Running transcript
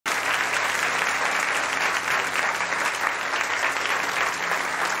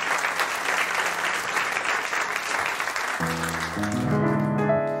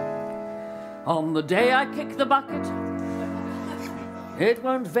On the day I kick the bucket, it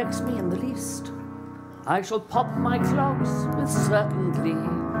won't vex me in the least. I shall pop my clogs with certain glee,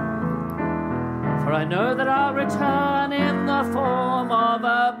 for I know that I'll return in the form of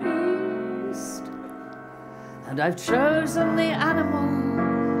a beast. And I've chosen the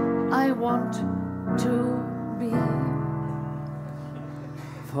animal I want to be.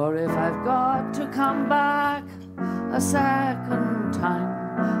 For if I've got to come back a second time,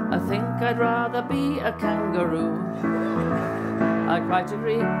 I think I'd rather be a kangaroo. I quite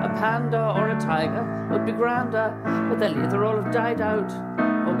agree, a panda or a tiger would be grander, but they'll either all have died out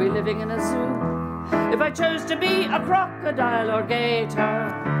or be living in a zoo. If I chose to be a crocodile or gator,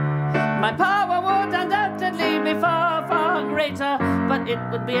 my power would undoubtedly be far, far greater, but it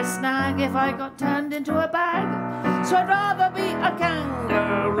would be a snag if I got turned into a bag, so I'd rather be a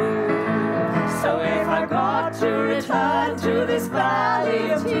kangaroo. So if I got to return to this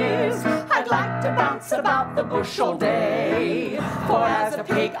valley of tears, I'd like to bounce about the bush all day. For as a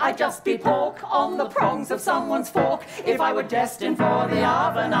pig I'd just be pork on the prongs of someone's fork. If I were destined for the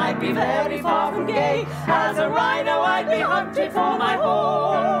oven, I'd be very far from gay. As a rhino I'd be hunted for my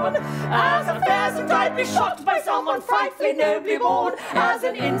horn. As a pheasant I'd be shot by someone frightfully nobly born. As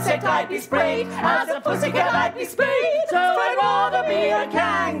an insect I'd be sprayed. As a pussycat I'd be sprayed. So I'd rather be a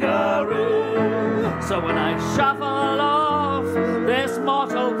kangaroo. So when I shuffle off this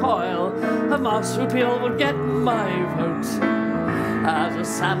mortal coil, a marsupial would get my vote. As a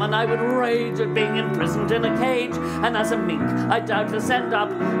salmon I would rage at being imprisoned in a cage, and as a mink I'd doubtless end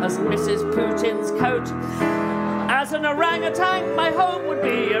up as Mrs. Putin's coat. As an orangutan my home would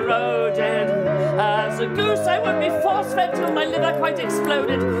be eroded. As a goose I would be force-fed till my liver quite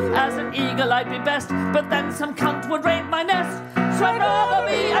exploded. As an eagle I'd be best, but then some cunt would raid my nest. So I'd rather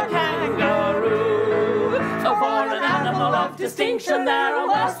be a kangaroo. So for an animal of distinction there are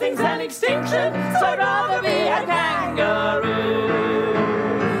worse things than extinction. So I'd rather be a kangaroo.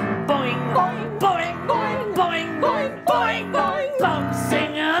 Boing, boing, boing, boing, boing, boing, boing, boing,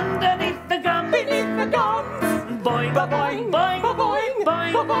 bouncing underneath the gum, beneath the gums. Boing, boing, boing, boing,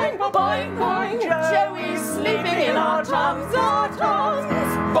 boing, boing, boing, boing. Joey's sleeping in our tums, our tums.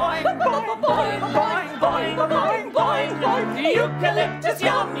 Boing, boing, boing, boing, boing, boing, boing, boing. Eucalyptus,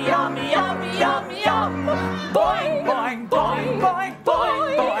 yum, yum, yum, yum, yum. Boing, boing.